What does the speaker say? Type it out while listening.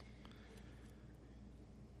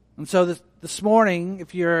And so this morning,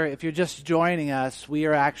 if you're just joining us, we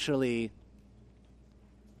are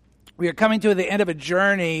coming to the end of a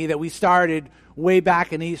journey that we started way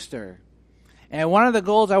back in Easter. And one of the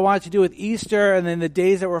goals I wanted to do with Easter and then the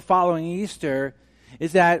days that we're following Easter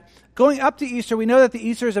is that going up to Easter, we know that the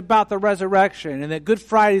Easter is about the resurrection and that Good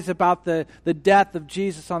Friday is about the death of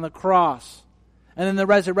Jesus on the cross and then the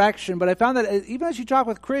resurrection. But I found that even as you talk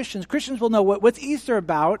with Christians will know what's Easter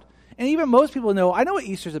about. And even most people know, I know what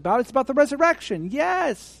Easter's about. It's about the resurrection.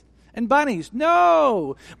 Yes. And bunnies.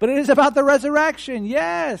 No. But it is about the resurrection.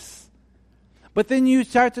 Yes. But then you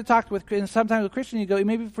start to talk with, and sometimes with Christians, you go,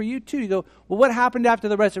 maybe for you too, you go, well, what happened after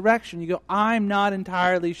the resurrection? You go, I'm not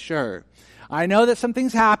entirely sure. I know that some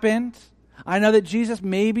things happened. I know that Jesus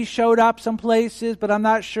maybe showed up some places, but I'm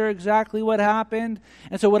not sure exactly what happened.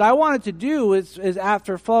 And so what I wanted to do is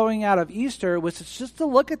after flowing out of Easter, was just to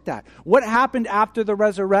look at that. What happened after the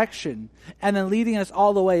resurrection? And then leading us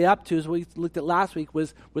all the way up to, as we looked at last week,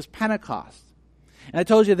 was Pentecost. And I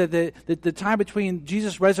told you that the time between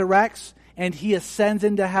Jesus resurrects and he ascends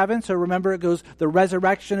into heaven. So remember, it goes the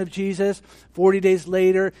resurrection of Jesus. 40 days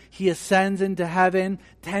later, he ascends into heaven.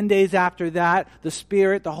 10 days after that,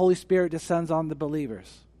 the Holy Spirit descends on the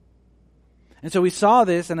believers. And so we saw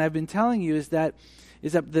this, and I've been telling you, is that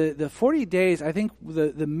the 40 days, I think one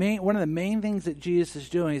of the main things that Jesus is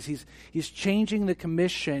doing is he's changing the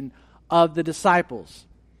commission of the disciples.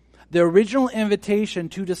 The original invitation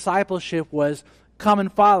to discipleship was come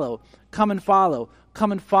and follow, come and follow,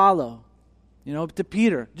 come and follow. To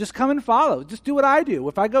Peter, just come and follow. Just do what I do.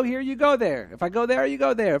 If I go here, you go there. If I go there, you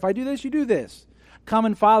go there. If I do this, you do this. Come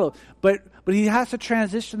and follow. But he has to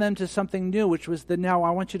transition them to something new, which was now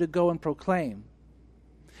I want you to go and proclaim.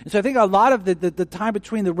 And so I think a lot of the time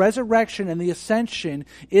between the resurrection and the ascension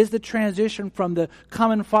is the transition from the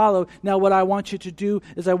come and follow. Now what I want you to do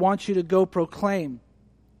is I want you to go proclaim.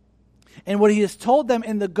 And what he has told them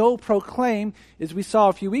in the go proclaim, as we saw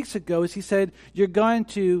a few weeks ago, is he said, you're going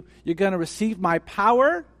to receive my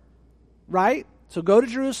power, right? So go to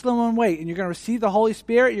Jerusalem and wait, and you're going to receive the Holy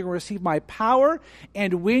Spirit, you're going to receive my power,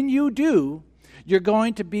 and when you do, you're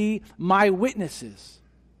going to be my witnesses.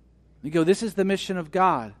 You go, this is the mission of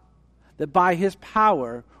God, that by his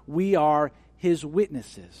power, we are his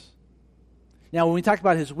witnesses. Now, when we talk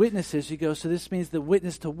about his witnesses, you go, so this means the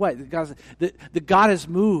witness to what? That God has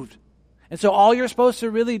moved. And so all you're supposed to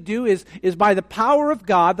really do is by the power of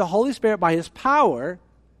God, the Holy Spirit, by his power,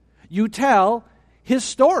 you tell his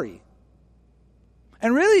story.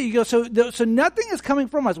 And really, you go, so nothing is coming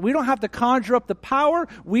from us. We don't have to conjure up the power.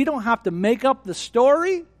 We don't have to make up the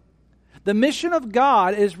story. The mission of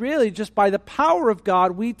God is really just by the power of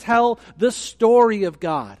God, we tell the story of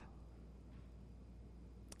God.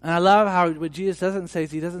 And I love how what Jesus doesn't say is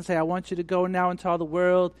he doesn't say, I want you to go now into all the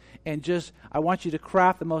world and I want you to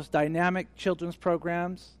craft the most dynamic children's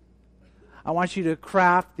programs. I want you to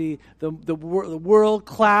craft the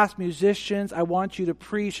world-class musicians. I want you to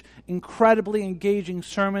preach incredibly engaging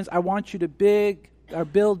sermons. I want you to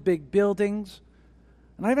build big buildings.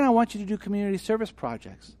 And I want you to do community service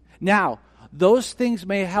projects. Now, those things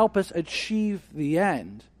may help us achieve the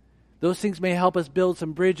end. Those things may help us build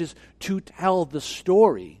some bridges to tell the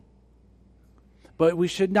story. But we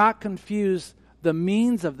should not confuse the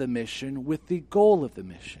means of the mission with the goal of the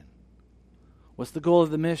mission. What's the goal of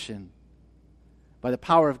the mission? By the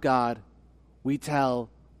power of God, we tell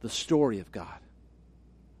the story of God.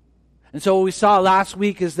 And so what we saw last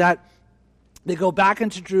week is that they go back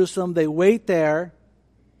into Jerusalem, they wait there.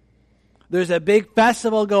 There's a big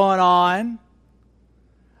festival going on.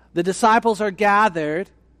 The disciples are gathered.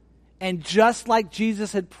 And just like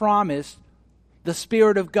Jesus had promised, the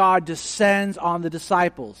Spirit of God descends on the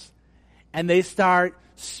disciples. And they start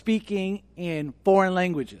speaking in foreign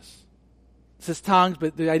languages. It says tongues,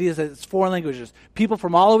 but the idea is that it's foreign languages. People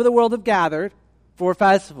from all over the world have gathered for a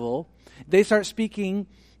festival. They start speaking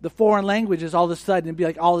the foreign languages all of a sudden. It'd be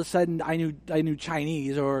like all of a sudden I knew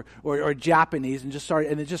Chinese or Japanese and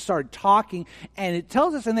it just started talking. And it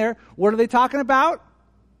tells us in there, what are they talking about?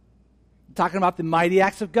 Talking about the mighty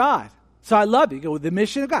acts of God. So I love it. You go, the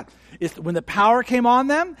mission of God. When the power came on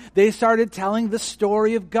them, they started telling the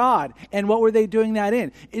story of God. And what were they doing that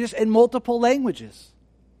in? Just in multiple languages.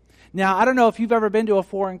 Now, I don't know if you've ever been to a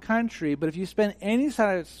foreign country, but if you spend any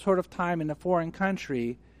sort of time in a foreign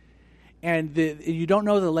country and you don't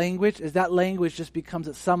know the language, that language just becomes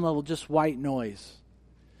at some level just white noise.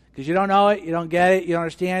 Because you don't know it, you don't get it, you don't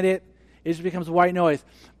understand it. It just becomes white noise.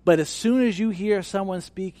 But as soon as you hear someone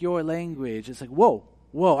speak your language, it's like, whoa,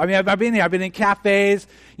 whoa. I mean, I've been here. I've been in cafes,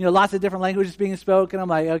 lots of different languages being spoken. I'm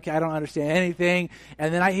like, okay, I don't understand anything.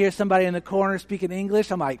 And then I hear somebody in the corner speaking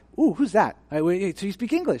English. I'm like, ooh, who's that? Wait, so you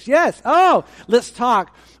speak English? Yes. Oh, let's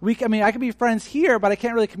talk. I can be friends here, but I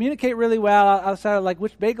can't really communicate really well outside of like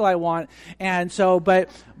which bagel I want. And so, but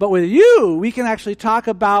with you, we can actually talk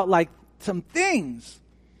about like some things.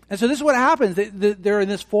 And so this is what happens. They're in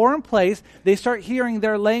this foreign place. They start hearing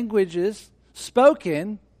their languages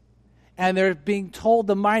spoken, and they're being told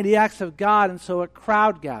the mighty acts of God, and so a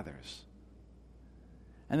crowd gathers.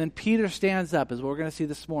 And then Peter stands up, as we're going to see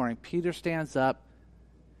this morning. Peter stands up,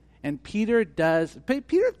 and Peter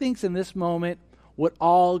thinks in this moment what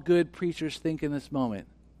all good preachers think in this moment.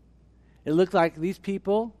 It looks like these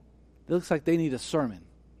people, it looks like they need a sermon.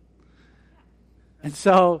 And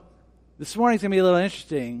so this morning's going to be a little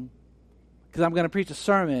interesting because I'm going to preach a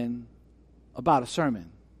sermon about a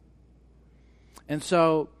sermon. And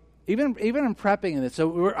so even in prepping this,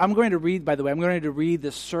 I'm going to read, by the way, I'm going to read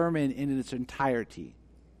the sermon in its entirety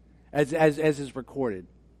as is recorded.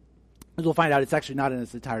 As we'll find out, it's actually not in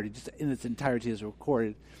its entirety, just in its entirety as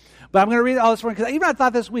recorded. But I'm going to read it all this morning because I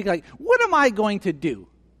thought this week, like, what am I going to do?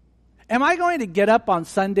 Am I going to get up on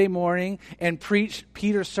Sunday morning and preach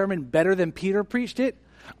Peter's sermon better than Peter preached it?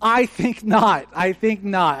 I think not. I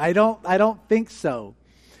don't think so.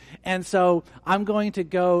 And so I'm going to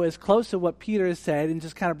go as close to what Peter has said and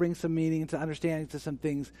just kind of bring some meaning to understanding to some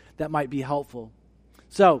things that might be helpful.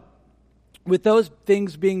 So, with those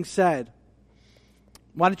things being said,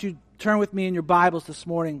 why don't you turn with me in your Bibles this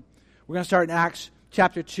morning? We're going to start in Acts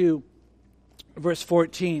chapter 2, verse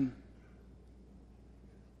 14.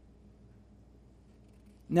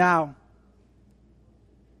 Now,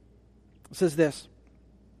 it says this.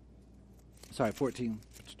 14.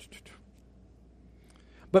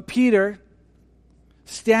 But Peter,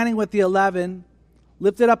 standing with the 11,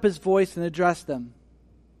 lifted up his voice and addressed them.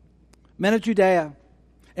 Men of Judea,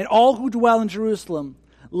 and all who dwell in Jerusalem,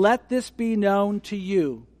 let this be known to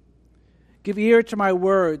you. Give ear to my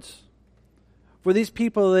words. For these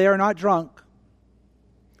people, they are not drunk,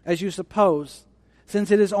 as you suppose,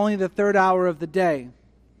 since it is only the third hour of the day.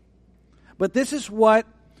 But this is what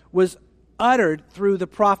was uttered through the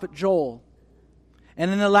prophet Joel. And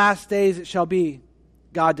in the last days it shall be,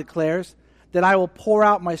 God declares, that I will pour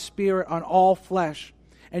out my spirit on all flesh,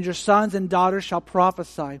 and your sons and daughters shall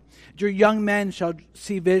prophesy. Your young men shall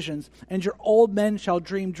see visions, and your old men shall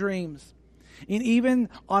dream dreams. And even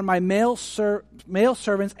on my male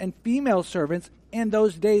servants and female servants in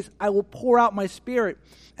those days I will pour out my spirit,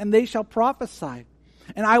 and they shall prophesy.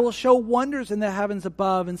 And I will show wonders in the heavens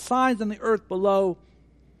above, and signs on the earth below,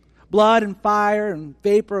 blood and fire and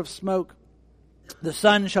vapor of smoke. The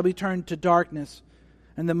sun shall be turned to darkness,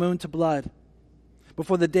 and the moon to blood,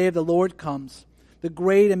 before the day of the Lord comes, the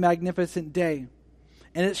great and magnificent day.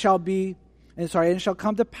 And it shall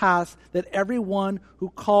come to pass that everyone who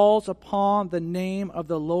calls upon the name of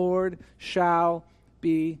the Lord shall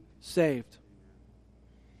be saved.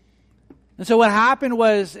 And so what happened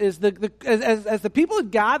was, as the people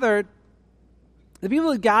had gathered,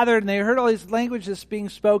 and they heard all these languages being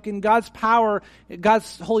spoken. God's power,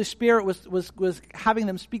 God's Holy Spirit was having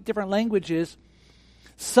them speak different languages.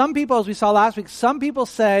 Some people, as we saw last week, some people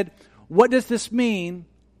said, what does this mean?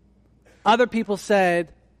 Other people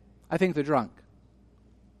said, I think they're drunk.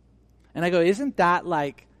 And I go, isn't that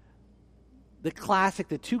like the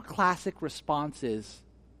two classic responses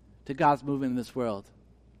to God's movement in this world?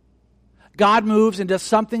 God moves and does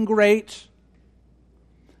something great.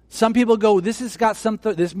 Some people go,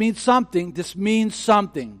 this means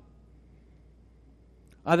something.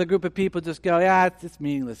 Other group of people just go, yeah, it's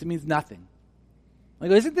meaningless. It means nothing. I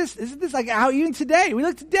go, isn't this like how even today, we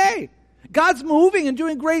look today, God's moving and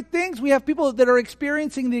doing great things. We have people that are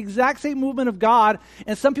experiencing the exact same movement of God,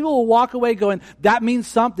 and some people will walk away going, that means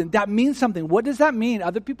something. That means something. What does that mean?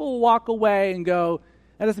 Other people will walk away and go,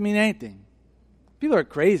 that doesn't mean anything. People are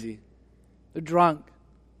crazy. They're drunk.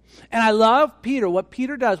 And I love Peter, what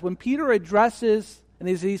Peter does. When Peter addresses, and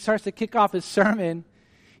he starts to kick off his sermon,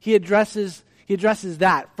 he addresses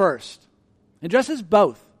that first. He addresses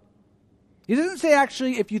both. He doesn't say,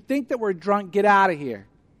 actually, if you think that we're drunk, get out of here.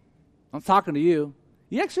 I'm talking to you.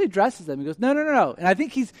 He actually addresses them. He goes, no. And I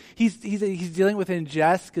think he's dealing with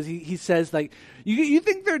ingest because he says, like, you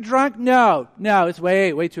think they're drunk? No, it's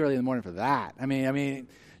way too early in the morning for that. I mean,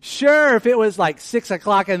 sure, if it was like 6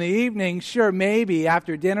 o'clock in the evening, sure, maybe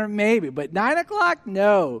after dinner, maybe. But 9 o'clock,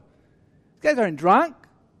 no. These guys aren't drunk.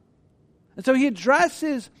 And so he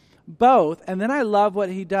addresses both, and then I love what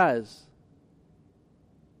he does.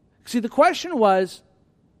 See, the question was,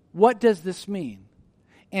 what does this mean?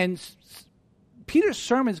 And Peter's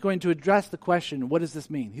sermon is going to address the question, what does this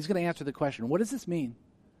mean? He's going to answer the question, what does this mean?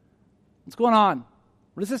 What's going on?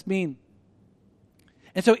 What does this mean?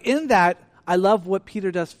 And so in that, I love what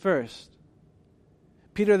Peter does first.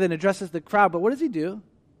 Peter then addresses the crowd, but what does he do?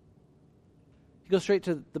 He goes straight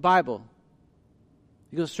to the Bible.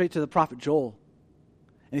 He goes straight to the prophet Joel.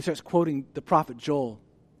 And he starts quoting the prophet Joel.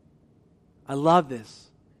 I love this.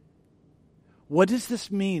 What does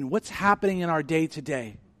this mean? What's happening in our day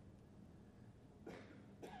today?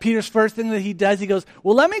 Peter's first thing that he does, he goes,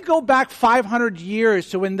 well, let me go back 500 years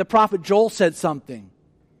to when the prophet Joel said something.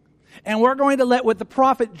 And we're going to let what the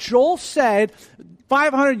prophet Joel said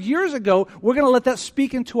 500 years ago, we're going to let that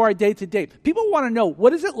speak into our day to day. People want to know,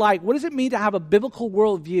 what is it like? What does it mean to have a biblical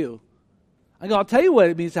worldview? I'll tell you what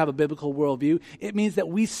it means to have a biblical worldview. It means that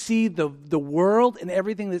we see the world and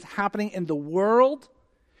everything that's happening in the world,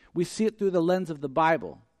 we see it through the lens of the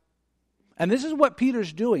Bible. And this is what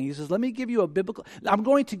Peter's doing. He says, let me give you a biblical, I'm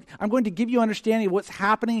going to give you understanding of what's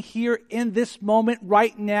happening here in this moment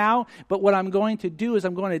right now. But what I'm going to do is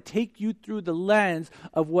I'm going to take you through the lens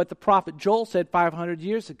of what the prophet Joel said 500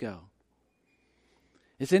 years ago.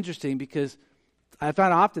 It's interesting because I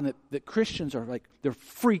find often that Christians are they're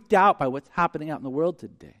freaked out by what's happening out in the world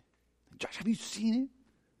today. Josh, have you seen it?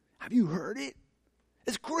 Have you heard it?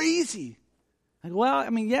 It's crazy. I go,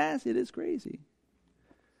 well, yes, it is crazy.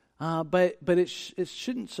 But it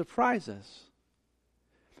shouldn't surprise us.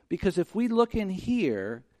 Because if we look in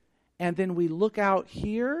here and then we look out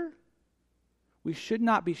here, we should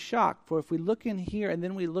not be shocked. For if we look in here and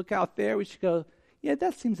then we look out there, we should go, yeah,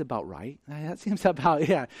 that seems about right.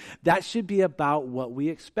 That should be about what we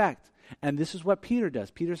expect. And this is what Peter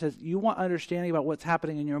does. Peter says, you want understanding about what's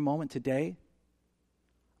happening in your moment today?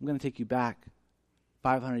 I'm going to take you back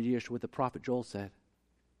 500 years to what the prophet Joel said.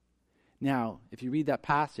 Now, if you read that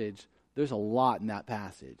passage, there's a lot in that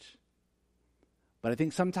passage. But I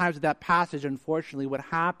think sometimes with that passage, unfortunately, what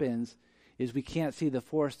happens is we can't see the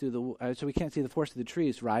forest through the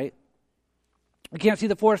trees, right? We can't see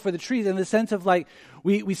the forest for the trees in the sense of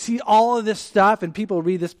we see all of this stuff and people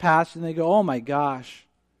read this passage and they go, oh my gosh.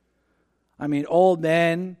 Old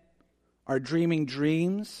men are dreaming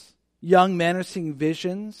dreams. Young men are seeing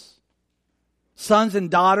visions. Sons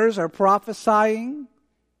and daughters are prophesying.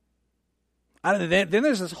 Then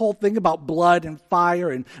there's this whole thing about blood and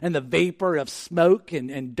fire and the vapor of smoke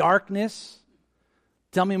and darkness.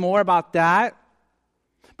 Tell me more about that.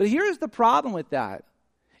 But here's the problem with that,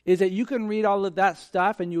 is that you can read all of that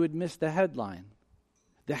stuff and you would miss the headline.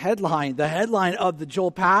 The headline of the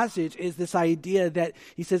Joel passage is this idea that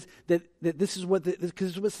he says that this is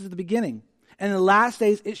because this is the beginning. And in the last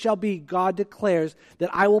days it shall be, God declares,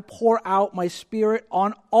 that I will pour out my spirit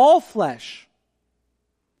on all flesh.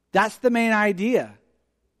 That's the main idea.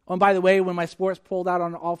 Oh, and by the way, when my spirit's pulled out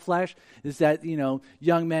on all flesh, is that,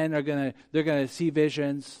 young men are going to see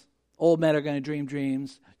visions. Old men are going to dream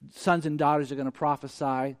dreams. Sons and daughters are going to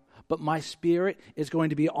prophesy. But my spirit is going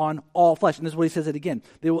to be on all flesh. And this is what he says it again.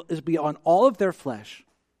 It will be on all of their flesh.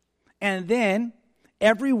 And then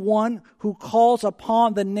everyone who calls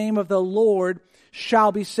upon the name of the Lord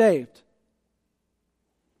shall be saved.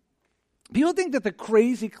 People think that the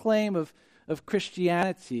crazy claim of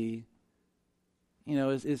Christianity,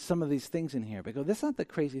 is some of these things in here. But that's not the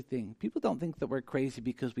crazy thing. People don't think that we're crazy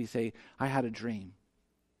because we say, I had a dream.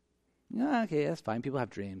 Okay, that's fine. People have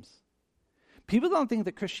dreams. People don't think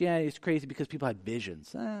that Christianity is crazy because people had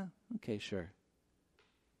visions. Okay, sure.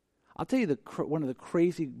 I'll tell you one of the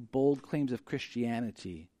crazy, bold claims of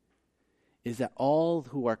Christianity is that all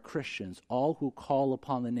who are Christians, all who call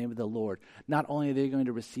upon the name of the Lord, not only are they going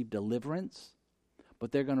to receive deliverance,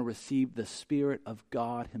 but they're going to receive the Spirit of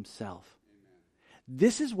God himself. Amen.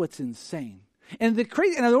 This is what's insane. And the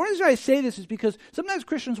only reason I say this is because sometimes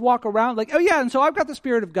Christians walk around like, oh yeah, and so I've got the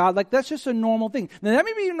Spirit of God. That's just a normal thing. Now that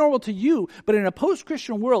may be normal to you, but in a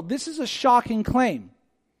post-Christian world, this is a shocking claim.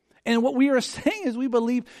 And what we are saying is we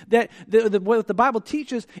believe that what the Bible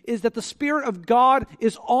teaches is that the Spirit of God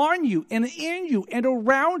is on you and in you and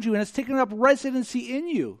around you and has taken up residency in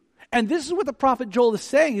you. And this is what the prophet Joel is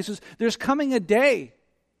saying. He says, there's coming a day.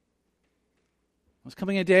 There's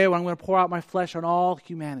coming a day when I'm going to pour out my flesh on all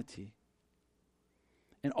humanity.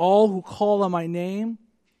 And all who call on my name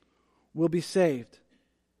will be saved.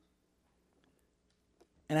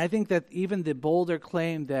 And I think that even the bolder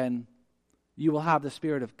claim then, you will have the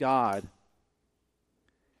Spirit of God,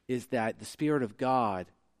 is that the Spirit of God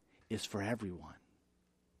is for everyone.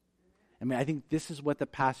 I think this is what the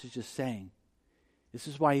passage is saying. This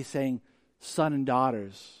is why he's saying, son and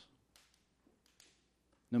daughters,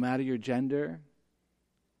 no matter your gender,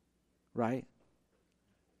 right?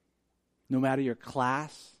 No matter your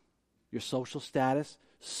class, your social status,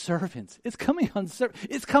 servants. It's coming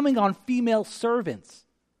on female servants.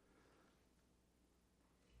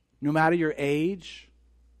 No matter your age,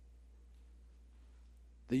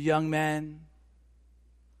 the young men,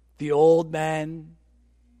 the old men,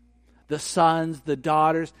 the sons, the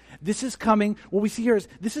daughters. This is coming, what we see here is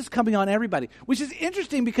this is coming on everybody, which is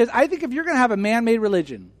interesting because I think if you're going to have a man-made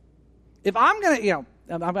religion, if I'm going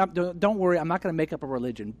to, don't worry, I'm not going to make up a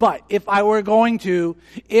religion, but if I was going to,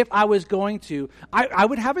 I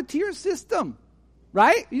would have a tier system,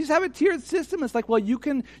 right? You just have a tiered system. It's like, well, you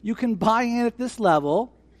can buy in at this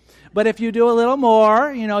level. But if you do a little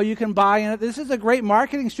more, you can buy in. This is a great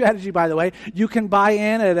marketing strategy, by the way. You can buy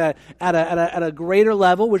in at a greater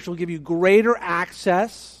level, which will give you greater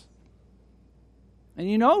access. And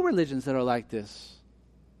you know religions that are like this.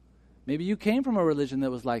 Maybe you came from a religion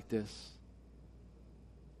that was like this.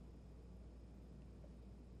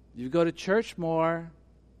 You go to church more,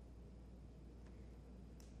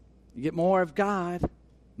 you get more of God,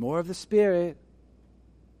 more of the Spirit.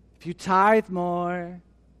 If you tithe more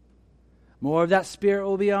of that Spirit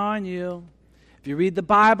will be on you. If you read the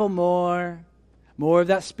Bible more of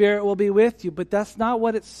that Spirit will be with you. But that's not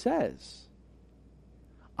what it says.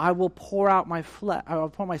 I will pour out my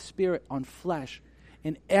Spirit on flesh,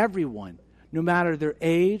 and everyone, no matter their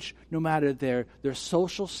age, no matter their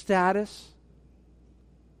social status,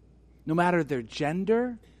 no matter their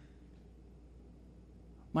gender,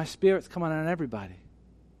 my Spirit's coming on everybody.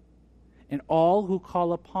 And all who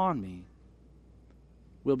call upon me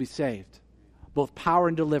will be saved. Both power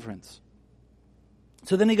and deliverance.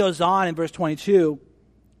 So then he goes on in verse 22.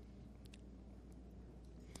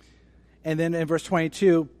 And then in verse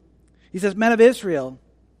 22, he says, Men of Israel,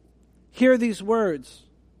 hear these words.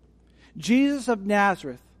 Jesus of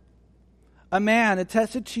Nazareth, a man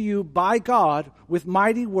attested to you by God with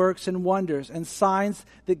mighty works and wonders and signs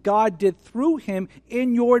that God did through him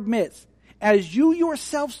in your midst, as you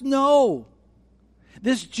yourselves know.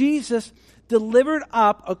 This Jesus delivered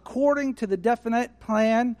up according to the definite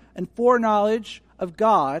plan and foreknowledge of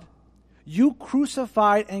God, you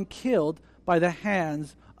crucified and killed by the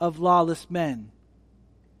hands of lawless men.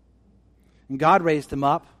 And God raised him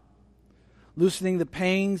up, loosening the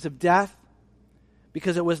pains of death,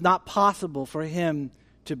 because it was not possible for him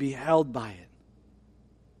to be held by it.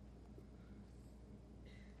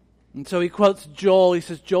 And so he quotes Joel. He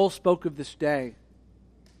says, Joel spoke of this day.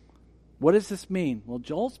 What does this mean? Well,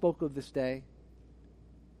 Joel spoke of this day.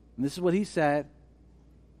 And this is what he said.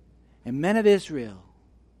 And men of Israel,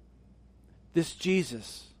 this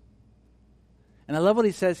Jesus. And I love what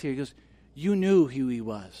he says here. He goes, you knew who he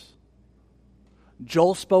was.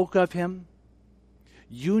 Joel spoke of him.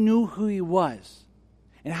 You knew who he was.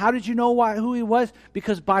 And how did you know who he was?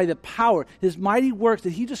 Because by the power, his mighty works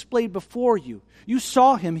that he displayed before you. You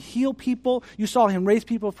saw him heal people. You saw him raise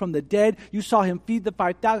people from the dead. You saw him feed the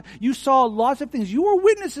 5,000. You saw lots of things. You were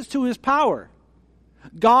witnesses to his power.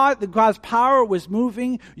 God's power was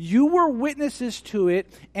moving. You were witnesses to it.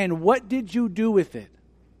 And what did you do with it?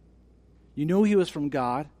 You knew he was from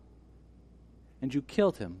God. And you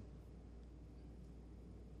killed him.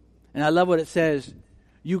 And I love what it says.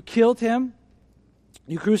 You killed him.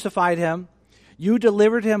 You crucified him. You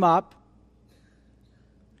delivered him up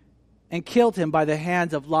and killed him by the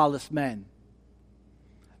hands of lawless men.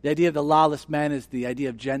 The idea of the lawless men is the idea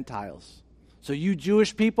of Gentiles. So you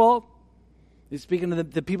Jewish people, he's speaking to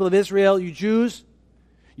the people of Israel, you Jews,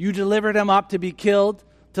 you delivered him up to be killed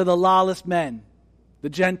to the lawless men, the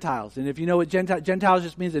Gentiles. And if you know what Gentiles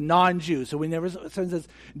just means, a non-Jew. So we never says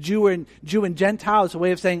Jew and Gentile, it's a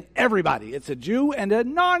way of saying everybody. It's a Jew and a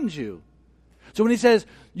non-Jew. So when he says,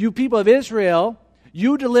 you people of Israel,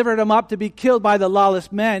 you delivered them up to be killed by the lawless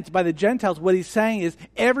men, by the Gentiles, what he's saying is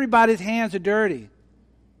everybody's hands are dirty.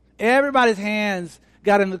 Everybody's hands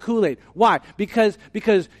got in the Kool-Aid. Why? Because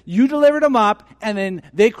you delivered them up and then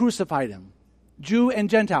they crucified him. Jew and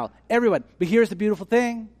Gentile, everyone. But here's the beautiful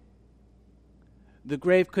thing. The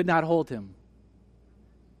grave could not hold him.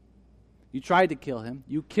 You tried to kill him.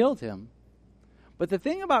 You killed him. But the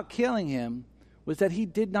thing about killing him was that he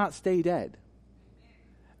did not stay dead.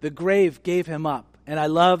 The grave gave him up. And I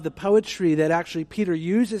love the poetry that actually Peter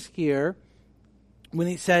uses here when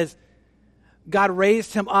he says, God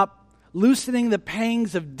raised him up, loosening the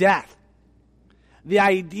pangs of death. The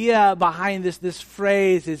idea behind this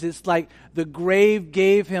phrase is it's like the grave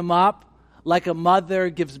gave him up like a mother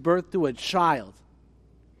gives birth to a child.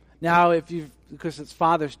 Now, because it's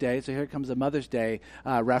Father's Day, so here comes a Mother's Day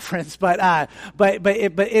reference. But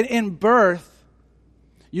in birth,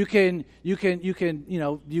 you can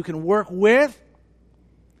work with,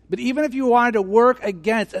 But even if you wanted to work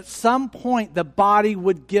against, at some point the body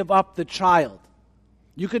would give up the child.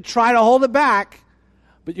 You could try to hold it back,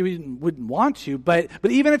 but you wouldn't want to. But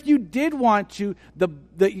even if you did want to,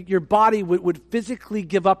 your body would physically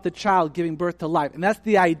give up the child, giving birth to life. And that's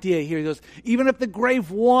the idea here. He goes, even if the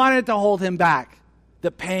grave wanted to hold him back,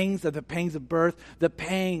 the pangs of birth,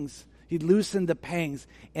 he loosened the pangs,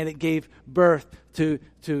 and it gave birth to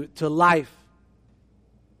life.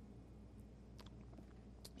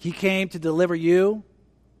 He came to deliver you,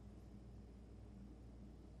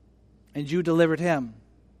 and you delivered him.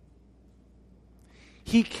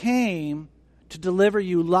 He came to deliver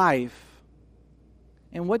you life.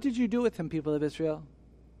 And what did you do with him, people of Israel?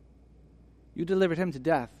 You delivered him to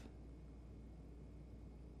death.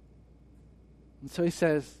 And so he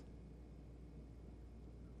says,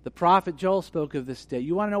 the prophet Joel spoke of this day.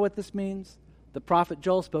 You want to know what this means? The prophet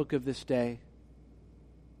Joel spoke of this day.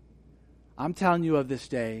 I'm telling you of this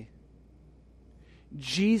day.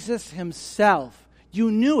 Jesus himself, you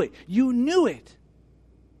knew it. You knew it.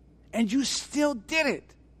 And you still did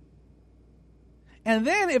it. And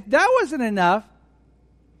then, if that wasn't enough,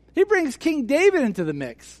 he brings King David into the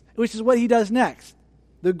mix, which is what he does next.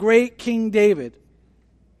 The great King David.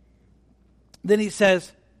 Then he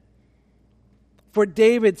says, for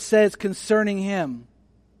David says concerning him,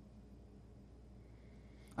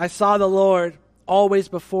 I saw the Lord always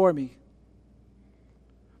before me.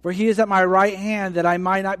 For he is at my right hand, that I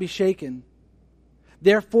might not be shaken.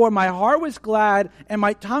 Therefore my heart was glad, and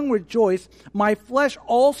my tongue rejoiced. My flesh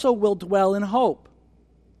also will dwell in hope.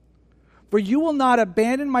 For you will not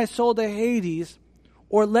abandon my soul to Hades,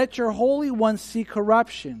 or let your Holy One see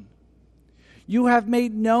corruption. You have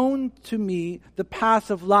made known to me the path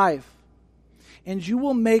of life, and you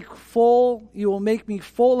will make me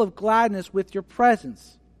full of gladness with your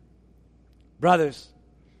presence. Brothers,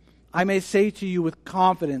 I may say to you with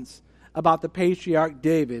confidence about the patriarch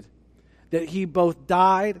David, that he both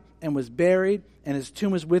died and was buried, and his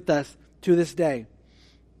tomb is with us to this day.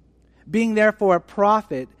 Being therefore a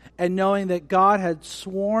prophet, and knowing that God had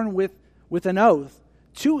sworn with an oath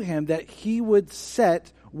to him that he would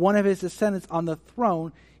set one of his descendants on the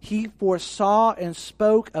throne, he foresaw and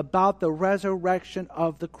spoke about the resurrection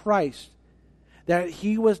of the Christ, that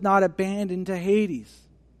he was not abandoned to Hades,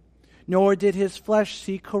 nor did his flesh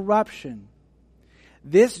see corruption.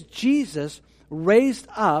 This Jesus raised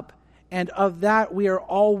up, and of that we are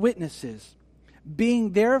all witnesses.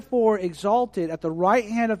 Being therefore exalted at the right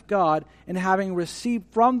hand of God, and having received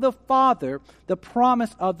from the Father the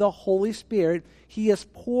promise of the Holy Spirit, he has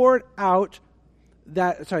poured out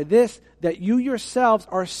this that you yourselves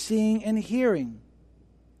are seeing and hearing.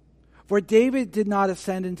 For David did not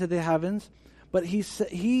ascend into the heavens, but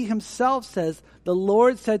he himself says, the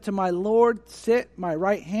Lord said to my Lord, sit my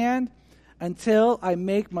right hand until I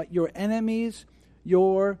make your enemies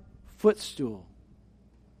your footstool.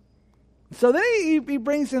 So then he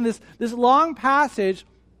brings in this long passage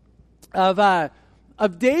of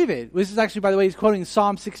David. This is actually, by the way, he's quoting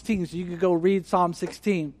Psalm 16, so you could go read Psalm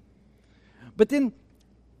 16. But then,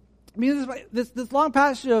 this long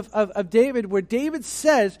passage of David, where David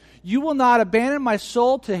says, you will not abandon my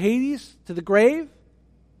soul to Hades, to the grave,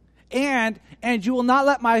 and you will not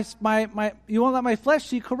let my flesh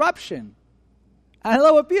see corruption. And I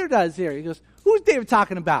love what Peter does here. He goes, who's David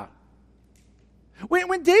talking about?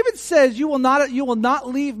 When David says, you will not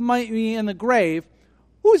leave me in the grave,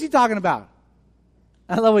 who is he talking about?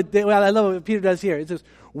 I love what Peter does here. It says,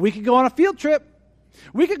 we could go on a field trip.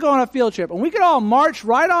 We could go on a field trip, and we could all march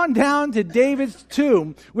right on down to David's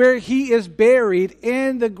tomb, where he is buried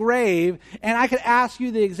in the grave, and I could ask you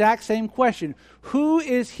the exact same question. Who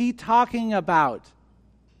is he talking about?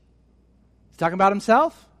 He's talking about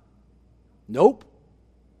himself? Nope.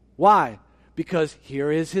 Why? Because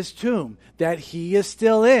here is his tomb that he is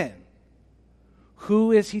still in.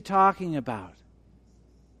 Who is he talking about?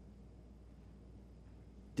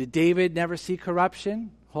 Did David never see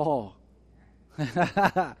corruption? Oh.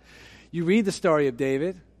 You read the story of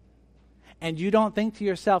David, and you don't think to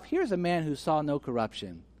yourself, here's a man who saw no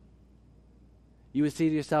corruption. You would see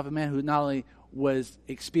to yourself a man who not only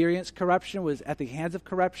experienced corruption, was at the hands of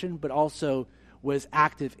corruption, but also was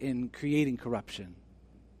active in creating corruption.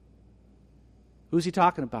 Who's he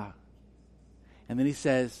talking about? And then he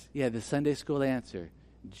says, the Sunday school answer,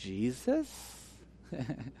 Jesus?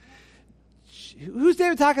 Who's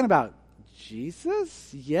David talking about?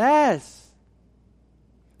 Jesus? Yes.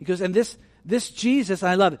 He goes, and this Jesus, and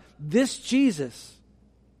I love it, this Jesus,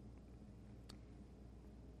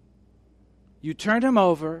 you turned him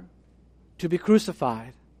over to be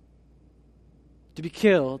crucified, to be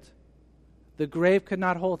killed. The grave could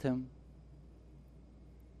not hold him.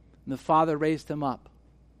 And the Father raised him up.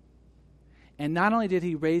 And not only did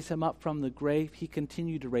he raise him up from the grave, he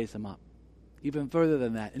continued to raise him up. Even further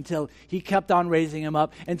than that, until he kept on raising him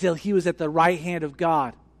up, until he was at the right hand of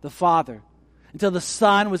God, the Father. Until the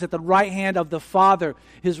Son was at the right hand of the Father,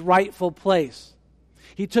 his rightful place.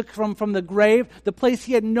 He took from the grave the place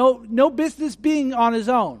he had no business being on his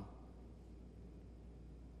own.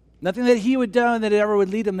 Nothing that he would do that ever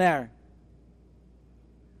would lead him there.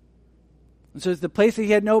 And so it's the place that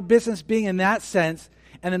he had no business being in that sense,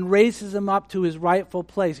 and then raises him up to his rightful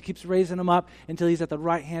place. He keeps raising him up until he's at the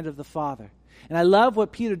right hand of the Father. And I love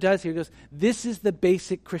what Peter does here. He goes, this is the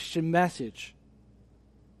basic Christian message.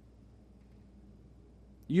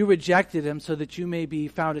 You rejected him so that you may be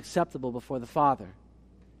found acceptable before the Father.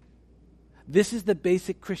 This is the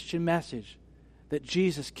basic Christian message, that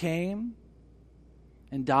Jesus came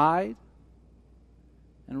and died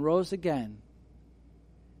and rose again.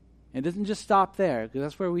 It doesn't just stop there, because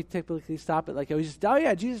that's where we typically stop it. Like, Jesus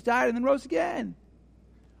died and then rose again.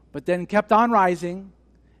 But then kept on rising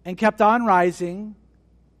and kept on rising,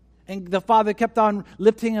 and the Father kept on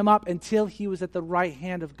lifting him up until he was at the right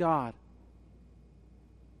hand of God.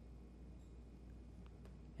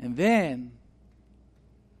 And then,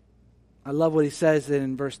 I love what he says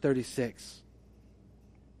in verse 36.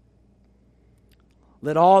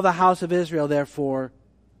 Let all the house of Israel, therefore,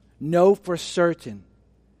 know for certain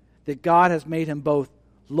that God has made him both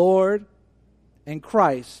Lord and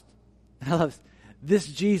Christ. And I love this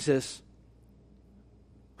Jesus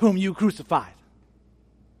whom you crucified.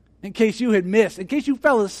 In case you had missed, in case you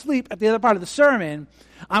fell asleep at the other part of the sermon,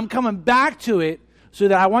 I'm coming back to it so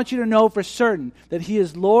that I want you to know for certain that he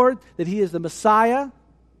is Lord, that he is the Messiah,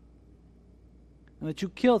 and that you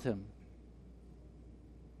killed him.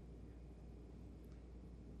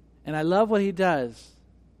 And I love what he does.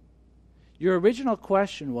 Your original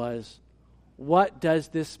question was, what does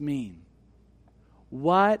this mean?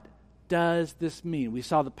 What does this mean? We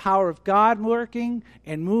saw the power of God working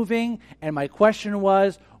and moving, and my question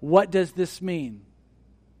was, what does this mean?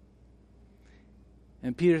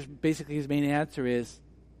 And Peter's basically his main answer is,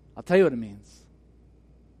 I'll tell you what it means.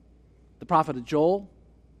 The prophet Joel,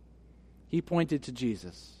 he pointed to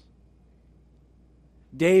Jesus.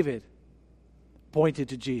 David pointed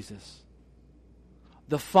to Jesus.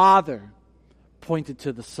 The Father pointed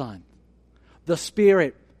to the Son. The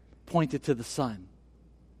Spirit pointed to the Son.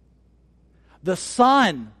 The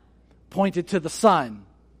Son pointed to the Son.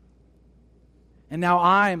 And now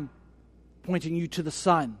I'm pointing you to the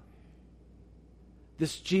Son.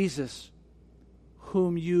 This Jesus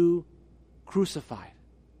whom you crucified.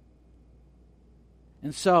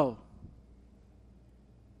 And so,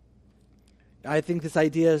 I think this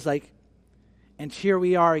idea is like, and here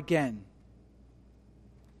we are again.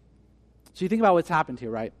 So you think about what's happened here,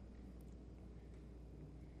 right?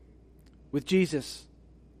 With Jesus,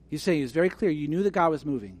 he's saying, it's very clear, you knew that God was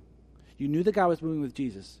moving. You knew that God was moving with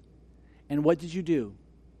Jesus. And what did you do?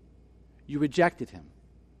 You rejected him.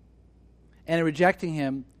 And in rejecting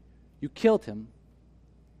him, you killed him.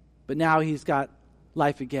 But now he's got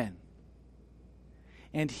life again.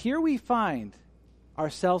 And here we find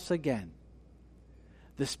ourselves again.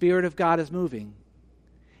 The Spirit of God is moving.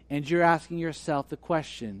 And you're asking yourself the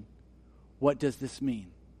question, what does this mean?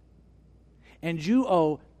 And you,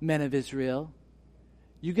 O men of Israel,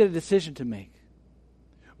 you get a decision to make.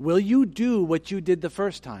 Will you do what you did the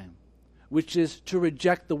first time, which is to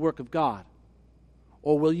reject the work of God?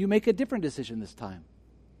 Or will you make a different decision this time,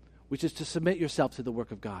 which is to submit yourself to the work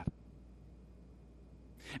of God?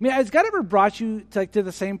 I mean, has God ever brought you to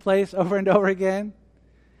the same place over and over again?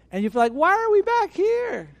 And you feel like, why are we back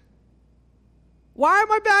here? Why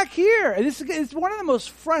am I back here? And it's one of the most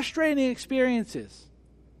frustrating experiences.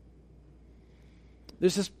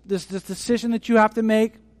 There's this decision that you have to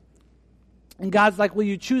make. And God's like, will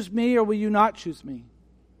you choose me or will you not choose me?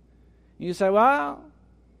 And you say, well,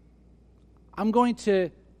 I'm going to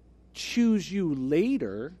choose you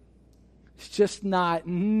later. It's just not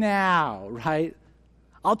now, right?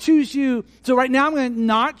 I'll choose you. So right now I'm going to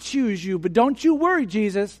not choose you. But don't you worry,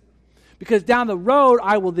 Jesus, because down the road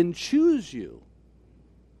I will then choose you.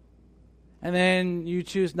 And then you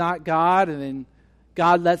choose not God, and then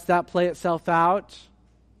God lets that play itself out.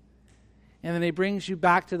 And then he brings you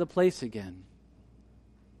back to the place again.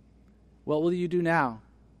 What will you do now?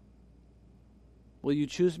 Will you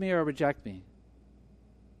choose me or reject me?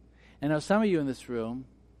 And now some of you in this room,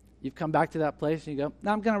 you've come back to that place and you go,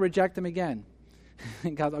 no, I'm going to reject him again.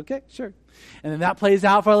 And God's okay, sure. And then that plays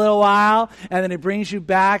out for a little while, and then it brings you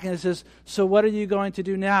back and it says, so what are you going to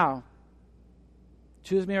do now?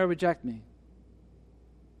 Choose me or reject me?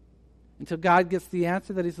 Until God gets the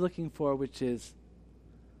answer that he's looking for, which is,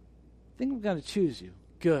 I think I'm going to choose you.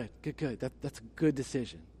 Good. That's a good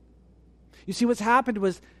decision. You see, what's happened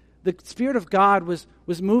was the Spirit of God was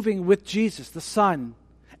moving with Jesus, the Son.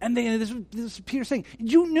 And this is Peter saying,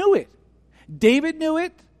 you knew it. David knew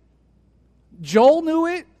it. Joel knew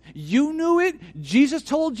it. You knew it. Jesus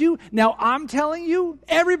told you. Now I'm telling you.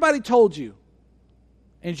 Everybody told you.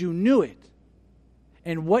 And you knew it.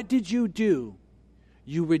 And what did you do?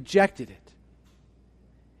 You rejected it.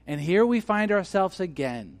 And here we find ourselves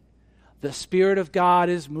again. The Spirit of God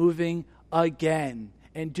is moving again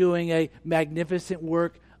and doing a magnificent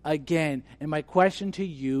work again. And my question to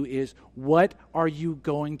you is, what are you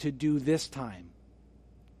going to do this time?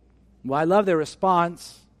 Well, I love their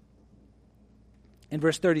response. In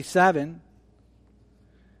verse 37,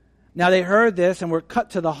 now they heard this and were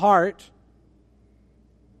cut to the heart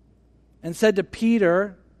and said to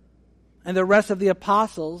Peter and the rest of the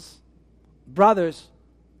apostles, brothers,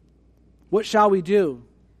 what shall we do?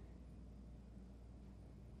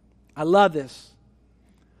 I love this.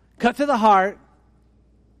 Cut to the heart,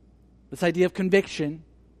 this idea of conviction.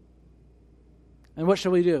 And what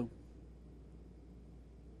shall we do?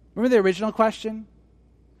 Remember the original question?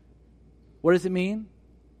 What does it mean?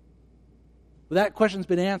 Well, that question's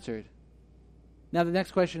been answered. Now the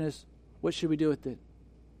next question is, what should we do with it?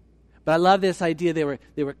 But I love this idea.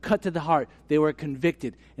 They were cut to the heart. They were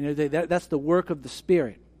convicted. And that's the work of the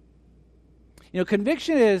Spirit. You know,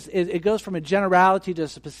 conviction is it goes from a generality to a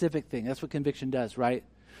specific thing. That's what conviction does, right?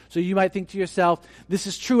 So you might think to yourself, this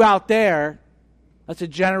is true out there. That's a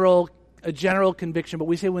general conviction. But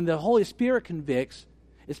we say when the Holy Spirit convicts,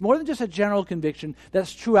 it's more than just a general conviction.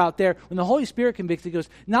 That's true out there. When the Holy Spirit convicts, it goes,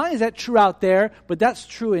 not only is that true out there, but that's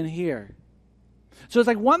true in here. So it's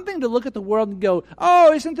like one thing to look at the world and go,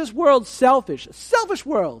 oh, isn't this world selfish? A selfish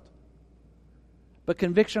world. But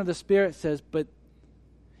conviction of the Spirit says, but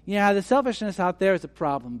yeah, the selfishness out there is a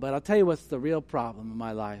problem, but I'll tell you what's the real problem in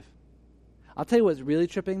my life. I'll tell you what's really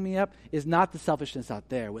tripping me up is not the selfishness out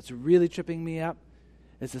there. What's really tripping me up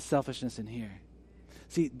is the selfishness in here.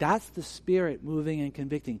 See, that's the Spirit moving and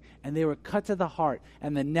convicting. And they were cut to the heart.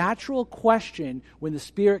 And the natural question when the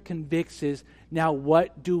Spirit convicts is, now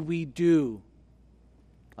what do we do?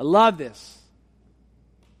 I love this.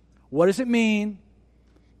 What does it mean?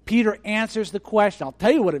 Peter answers the question. I'll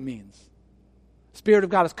tell you what it means. The Spirit of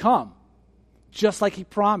God has come, just like He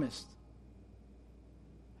promised.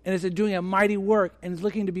 And is doing a mighty work and is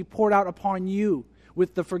looking to be poured out upon you.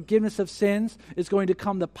 With the forgiveness of sins is going to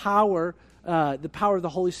come the power of the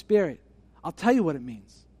Holy Spirit. I'll tell you what it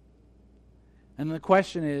means. And the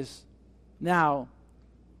question is, now,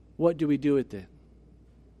 what do we do with it?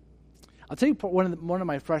 I'll tell you one of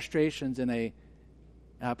my frustrations in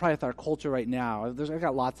probably with our culture right now. I've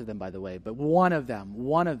got lots of them, by the way, but one of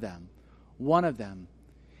them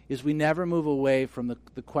is we never move away from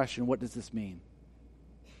the question, what does this mean?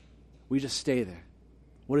 We just stay there.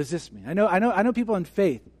 What does this mean? I know people in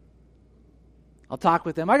faith. I'll talk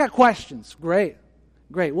with them. I got questions. Great.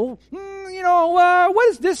 Well, what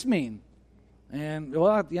does this mean? And,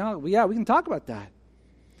 yeah, we can talk about that.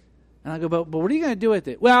 And I go, but what are you going to do with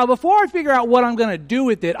it? Well, before I figure out what I'm going to do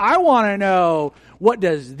with it, I want to know, what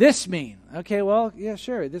does this mean? Okay, well, yeah,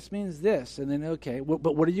 sure, this means this. And then, okay,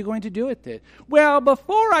 but what are you going to do with it? Well,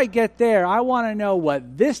 before I get there, I want to know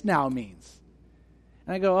what this now means.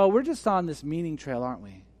 And I go, we're just on this meaning trail, aren't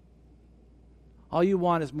we? All you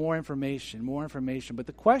want is more information. But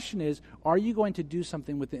the question is, are you going to do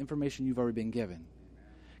something with the information you've already been given?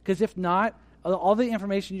 Because if not, all the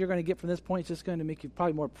information you're going to get from this point is just going to make you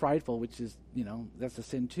probably more prideful, which is, that's a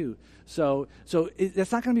sin too. So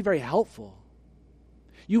that's not going to be very helpful.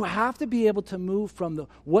 You have to be able to move from the,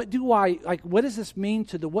 what does this mean,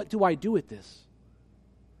 to the, what do I do with this?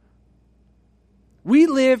 We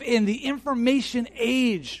live in the information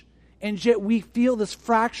age, and yet we feel this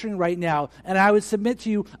fracturing right now. And I would submit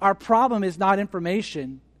to you, our problem is not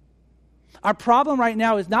information. Our problem right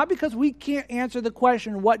now is not because we can't answer the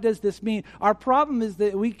question, what does this mean? Our problem is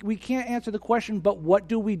that we can't answer the question, but what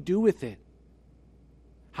do we do with it?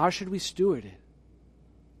 How should we steward it?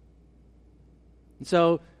 And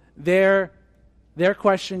so their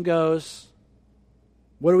question goes,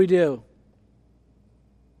 what do we do?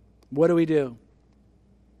 What do we do?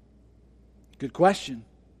 Good question.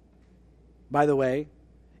 By the way,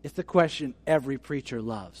 it's the question every preacher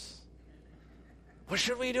loves. What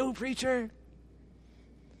should we do, preacher?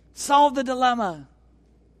 Solve the dilemma.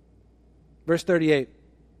 Verse 38.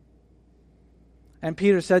 And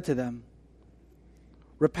Peter said to them,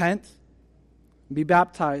 repent and be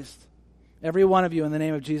baptized, every one of you, in the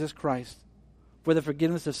name of Jesus Christ, for the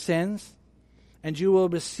forgiveness of sins, and you will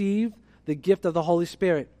receive the gift of the Holy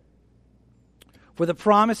Spirit. For the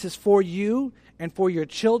promise is for you and for your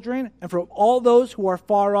children and for all those who are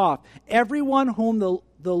far off, everyone whom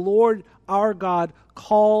the Lord our God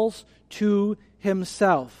calls to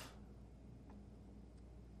himself.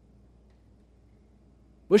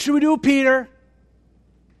 What should we do, Peter?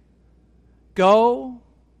 Go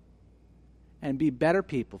and be better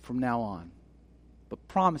people from now on. But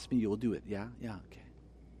promise me you will do it. Yeah? Yeah, okay.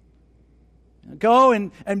 Go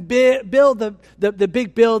and build the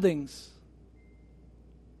big buildings.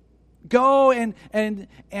 Go and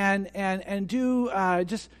do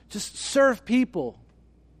just serve people.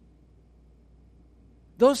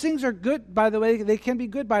 Those things are good, by the way. They can be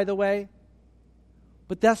good, by the way.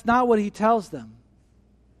 But that's not what he tells them.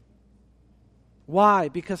 Why?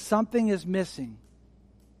 Because something is missing.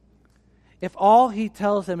 If all he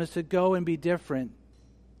tells them is to go and be different,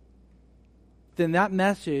 then that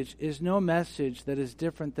message is no message that is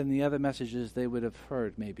different than the other messages they would have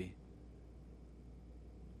heard, maybe.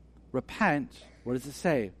 Repent, what does it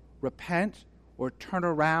say? Repent or turn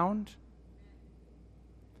around.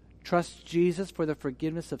 Trust Jesus for the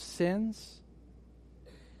forgiveness of sins,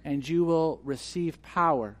 and you will receive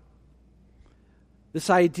power. This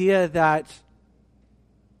idea that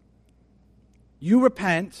you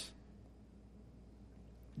repent,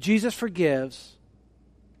 Jesus forgives,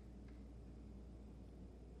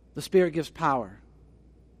 the Spirit gives power.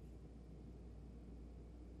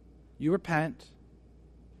 You repent,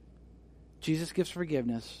 Jesus gives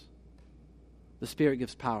forgiveness, the Spirit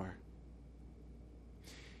gives power.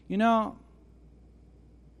 You know,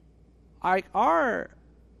 one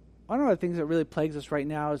of the things that really plagues us right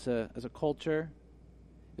now as a culture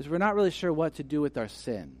is we're not really sure what to do with our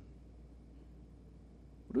sin.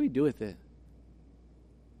 What do we do with it?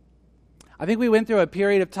 I think we went through a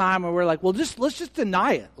period of time where we're like, well, let's just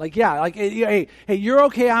deny it. Like, yeah, like, hey, you're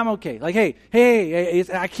okay, I'm okay. Like, hey,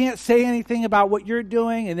 I can't say anything about what you're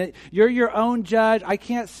doing, and that you're your own judge. I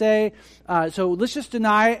can't say, so let's just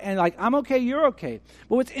deny it, and like, I'm okay, you're okay.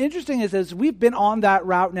 But what's interesting is we've been on that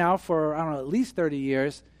route now for, I don't know, at least 30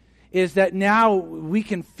 years, is that now we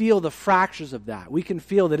can feel the fractures of that. We can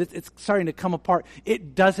feel that it's starting to come apart.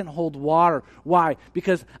 It doesn't hold water. Why?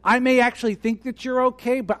 Because I may actually think that you're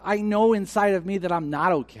okay, but I know inside of me that I'm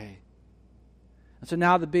not okay. And so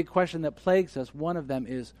now the big question that plagues us, one of them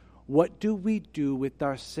is, what do we do with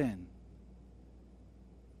our sin?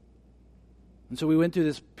 And so we went through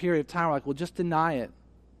this period of time, we're like, well, just deny it.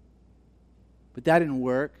 But that didn't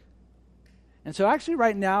work. And so actually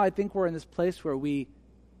right now, I think we're in this place where we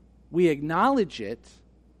acknowledge it,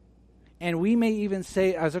 and we may even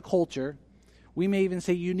say, as a culture, we may even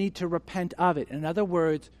say you need to repent of it. In other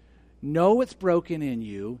words, know what's broken in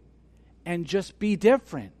you and just be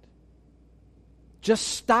different. Just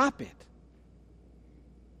stop it.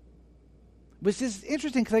 Which is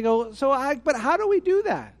interesting because I go, but how do we do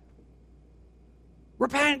that?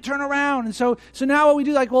 Repent, turn around. And so now what we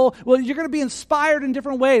do, like, well, you're going to be inspired in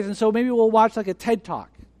different ways. And so maybe we'll watch like a TED Talk.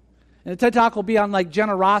 And the TED Talk will be on like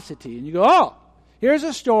generosity. And you go, oh, here's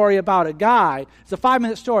a story about a guy. It's a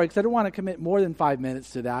 5-minute story because I don't want to commit more than 5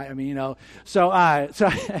 minutes to that. I mean, you know, so I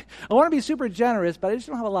want to be super generous, but I just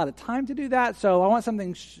don't have a lot of time to do that. So I want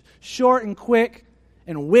something short and quick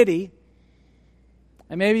and witty.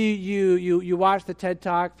 And maybe you watch the TED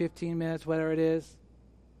Talk, 15 minutes, whatever it is,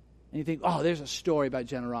 and you think, oh, there's a story about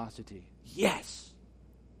generosity. Yes.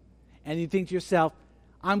 And you think to yourself,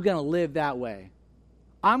 I'm going to live that way.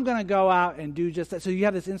 I'm going to go out and do just that. So you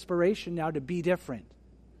have this inspiration now to be different.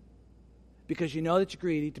 Because you know that you're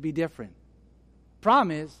greedy, to be different.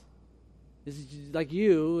 Problem is like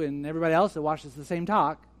you and everybody else that watches the same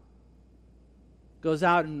talk goes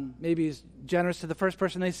out and maybe is generous to the first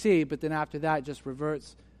person they see, but then after that just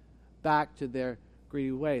reverts back to their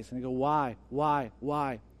greedy ways. And they go, why? I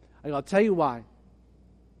go, I'll tell you why.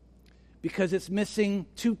 Because it's missing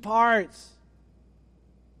two parts.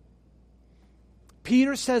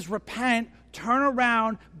 Peter says, repent, turn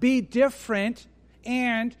around, be different,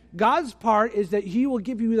 and God's part is that He will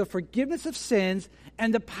give you the forgiveness of sins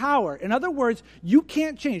and the power. In other words, you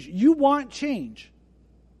can't change. You want change.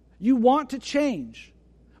 You want to change.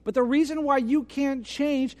 But the reason why you can't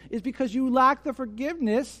change is because you lack the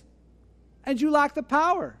forgiveness and you lack the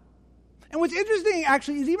power. And what's interesting,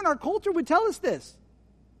 actually, is even our culture would tell us this.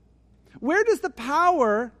 Where does the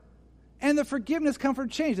power and the forgiveness come from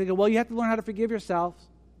change? They go, well, you have to learn how to forgive yourself.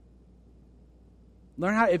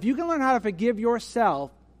 If you can learn how to forgive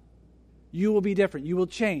yourself, you will be different. You will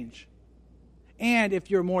change. And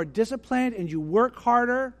if you're more disciplined and you work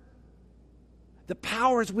harder, the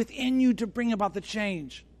power is within you to bring about the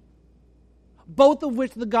change. Both of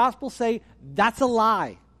which the Gospels say, that's a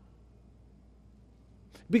lie.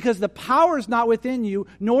 because the power is not within you,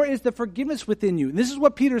 nor is the forgiveness within you. And this is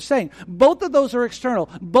what Peter's saying. Both of those are external.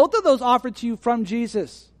 Both of those offered to you from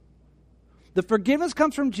Jesus. The forgiveness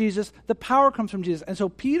comes from Jesus. The power comes from Jesus. And so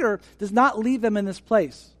Peter does not leave them in this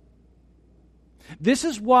place. This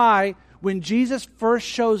is why when Jesus first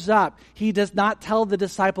shows up, he does not tell the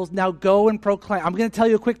disciples, now go and proclaim. I'm going to tell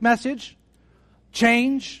you a quick message.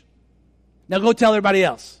 Change. Now go tell everybody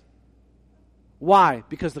else. Why?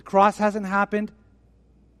 Because the cross hasn't happened.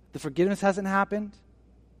 The forgiveness hasn't happened.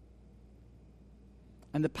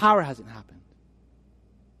 And the power hasn't happened.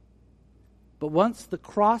 But once the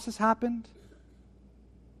cross has happened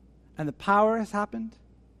and the power has happened,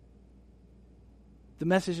 the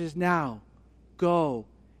message is now, go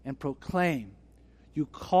and proclaim. You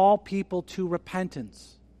call people to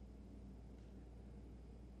repentance.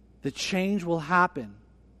 The change will happen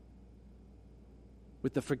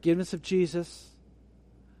with the forgiveness of Jesus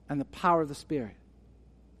and the power of the Spirit.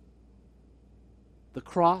 The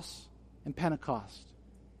cross and Pentecost.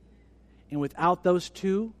 And without those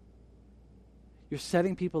two, you're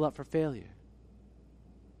setting people up for failure.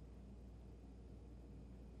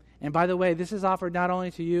 And by the way, this is offered not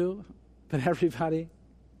only to you, but everybody.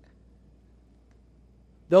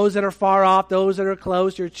 Those that are far off, those that are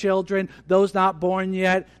close, your children, those not born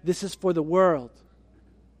yet. This is for the world.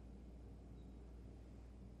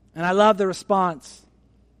 And I love the response.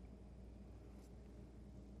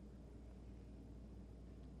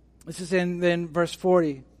 This is in verse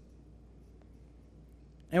 40.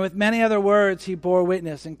 And with many other words he bore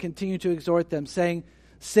witness and continued to exhort them, saying,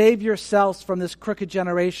 save yourselves from this crooked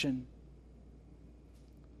generation.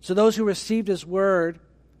 So those who received his word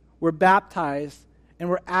were baptized and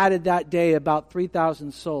were added that day about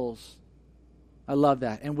 3,000 souls. I love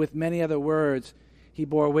that. And with many other words he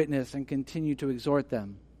bore witness and continued to exhort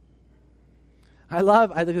them. I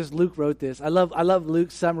think because Luke wrote this. I love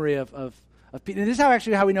Luke's summary of Peter. And this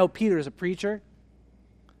is how we know Peter is a preacher.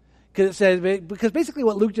 Because basically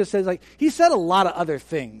what Luke just says, like, he said a lot of other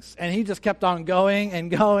things, and he just kept on going and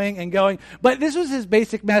going and going. But this was his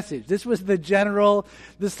basic message. This was the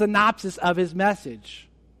synopsis of his message.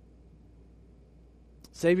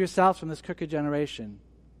 Save yourselves from this crooked generation.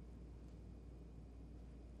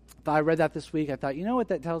 I read that this week. I thought, you know what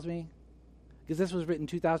that tells me? Because this was written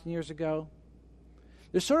 2,000 years ago.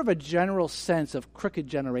 There's sort of a general sense of crooked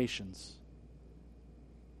generations.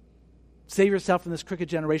 Save yourself from this crooked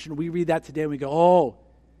generation. We read that today and we go, oh,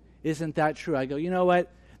 isn't that true? I go, you know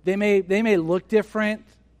what? They may look different,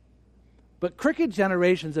 but crooked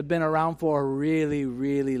generations have been around for a really,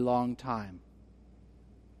 really long time.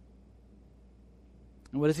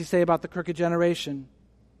 And what does he say about the crooked generation?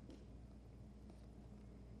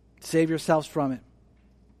 Save yourselves from it.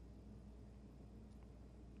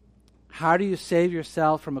 How do you save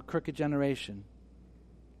yourself from a crooked generation?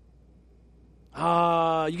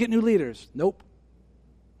 You get new leaders. Nope.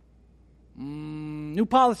 New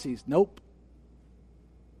policies. Nope.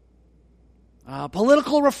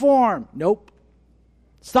 Political reform. Nope.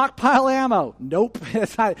 Stockpile ammo. Nope.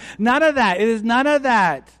 It's not, none of that. It is none of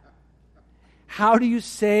that. How do you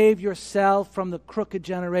save yourself from the crooked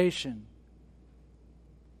generation?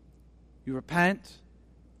 You repent.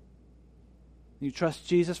 You trust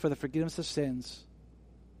Jesus for the forgiveness of sins.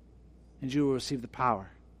 And you will receive the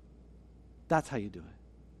power. That's how you do it.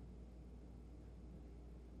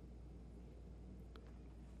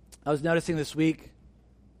 I was noticing this week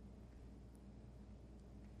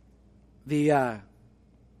the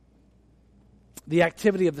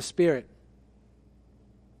activity of the Spirit.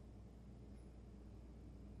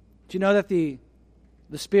 Do you know that the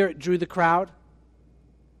Spirit drew the crowd?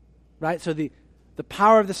 Right? So the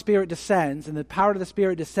power of the Spirit descends, and the power of the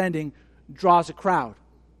Spirit descending draws a crowd.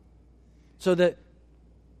 So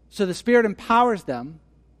the Spirit empowers them.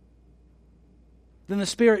 Then the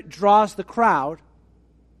Spirit draws the crowd.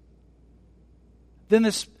 Then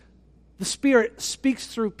the Spirit speaks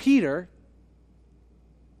through Peter.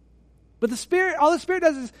 But all the Spirit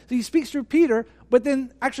does is he speaks through Peter, but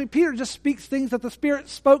then actually Peter just speaks things that the Spirit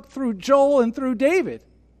spoke through Joel and through David.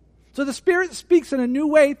 So the Spirit speaks in a new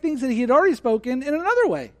way, things that he had already spoken in another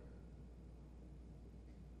way.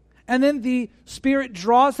 And then the Spirit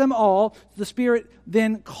draws them all. The Spirit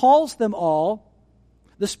then calls them all.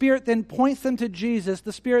 The Spirit then points them to Jesus.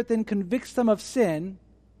 The Spirit then convicts them of sin.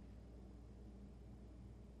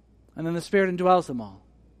 And then the Spirit indwells them all.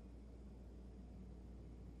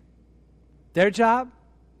 Their job,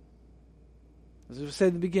 as we said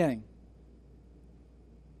in the beginning,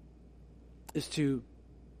 is to,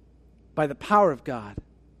 by the power of God,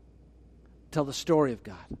 tell the story of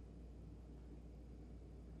God. And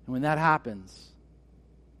when that happens,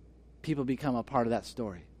 people become a part of that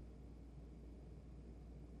story.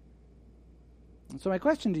 And so my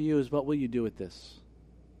question to you is, what will you do with this?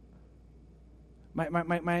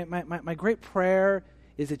 My great prayer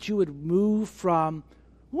is that you would move from,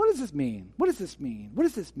 what does this mean? What does this mean? What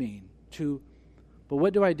does this mean? To, but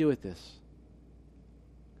what do I do with this?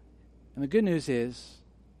 And the good news is,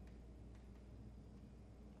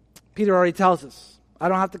 Peter already tells us, I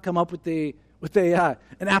don't have to come up with an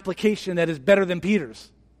application that is better than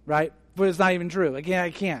Peter's, right? But it's not even true. Again, I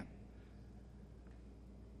can't.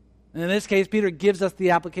 And in this case, Peter gives us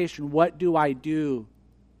the application. What do I do?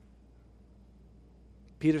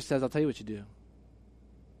 Peter says, I'll tell you what you do.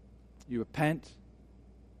 You repent.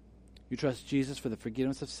 You trust Jesus for the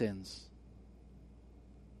forgiveness of sins.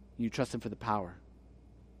 And you trust him for the power.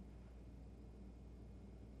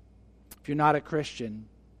 If you're not a Christian,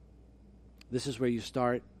 this is where you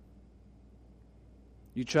start.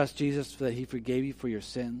 You trust Jesus that he forgave you for your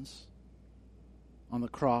sins on the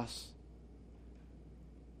cross.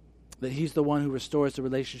 That he's the one who restores the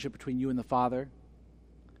relationship between you and the Father.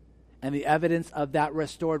 And the evidence of that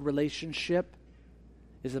restored relationship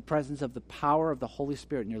is the presence of the power of the Holy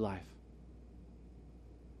Spirit in your life.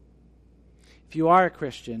 If you are a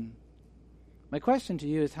Christian, my question to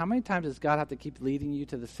you is, how many times does God have to keep leading you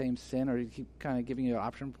to the same sin, or keep kind of giving you an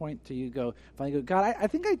option point till you finally go, God, I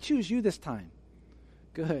think I choose you this time.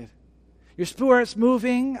 Good. Your spirit's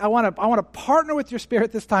moving. I want to partner with your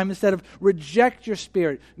spirit this time instead of reject your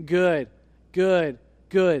spirit. Good.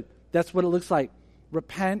 That's what it looks like.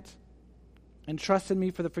 Repent and trust in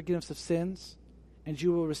me for the forgiveness of sins, and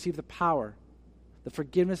you will receive the power, the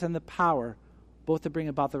forgiveness and the power, both to bring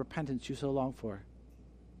about the repentance you so long for.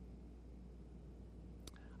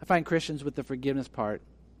 I find Christians with the forgiveness part,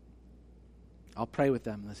 I'll pray with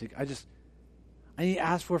them. I need to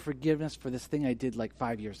ask for forgiveness for this thing I did like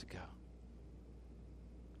 5 years ago.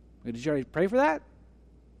 Did you already pray for that?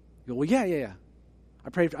 You go, well, yeah.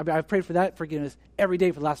 I've prayed for that forgiveness every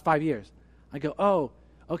day for the last 5 years. I go, oh,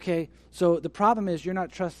 okay. So the problem is you're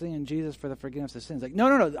not trusting in Jesus for the forgiveness of sins. Like,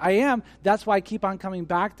 no, I am. That's why I keep on coming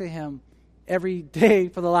back to him every day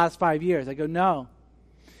for the last 5 years. I go, no.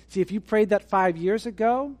 See, if you prayed that 5 years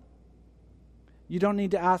ago, you don't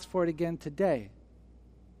need to ask for it again today.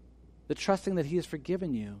 The trusting that he has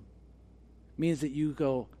forgiven you means that you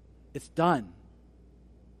go, it's done.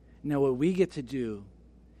 Now what we get to do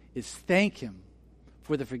is thank him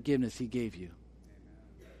for the forgiveness he gave you.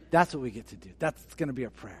 That's what we get to do. That's going to be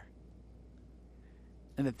our prayer.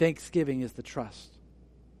 And the thanksgiving is the trust.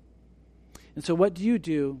 And so what do you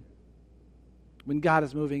do when God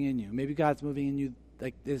is moving in you? Maybe God's moving in you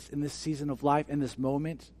like this in this season of life, in this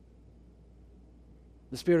moment.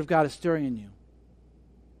 The Spirit of God is stirring in you.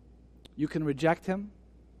 You can reject him,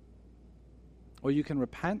 or you can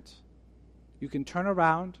repent. You can turn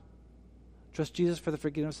around, trust Jesus for the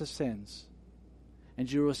forgiveness of sins,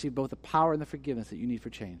 and you will receive both the power and the forgiveness that you need for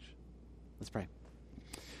change. Let's pray.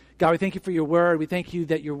 God, we thank you for your word. We thank you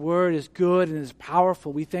that your word is good and is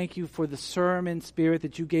powerful. We thank you for the sermon spirit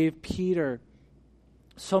that you gave Peter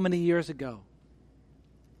so many years ago.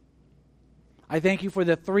 I thank you for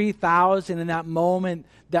the 3,000 in that moment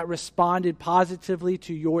that responded positively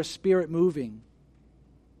to your spirit moving.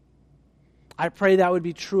 I pray that would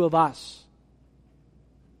be true of us,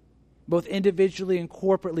 both individually and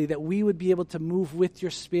corporately, that we would be able to move with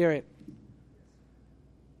your spirit.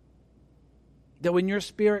 That when your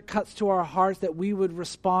spirit cuts to our hearts, that we would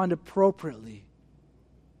respond appropriately.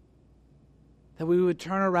 That we would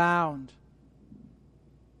turn around.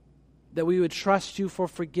 That we would trust you for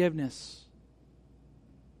forgiveness.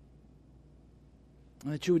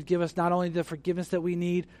 And that you would give us not only the forgiveness that we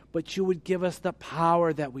need, but you would give us the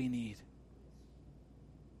power that we need.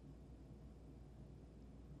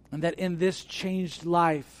 And that in this changed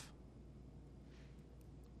life,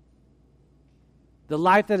 the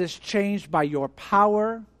life that is changed by your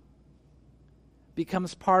power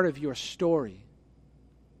becomes part of your story.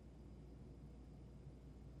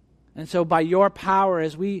 And so by your power,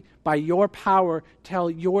 as we, by your power, tell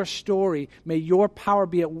your story, may your power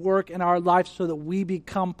be at work in our lives so that we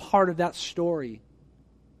become part of that story.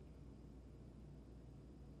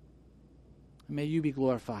 And may you be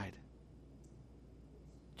glorified.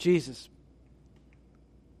 Jesus,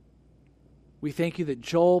 we thank you that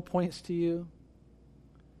Joel points to you.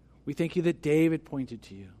 We thank you that David pointed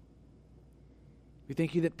to you. We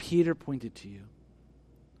thank you that Peter pointed to you.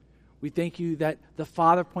 We thank you that the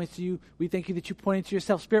Father points to you. We thank you that you pointed to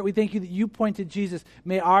yourself. Spirit, we thank you that you pointed to Jesus.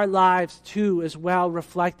 May our lives too as well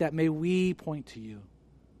reflect that. May we point to you.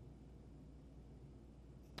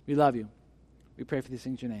 We love you. We pray for these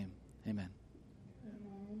things in your name. Amen.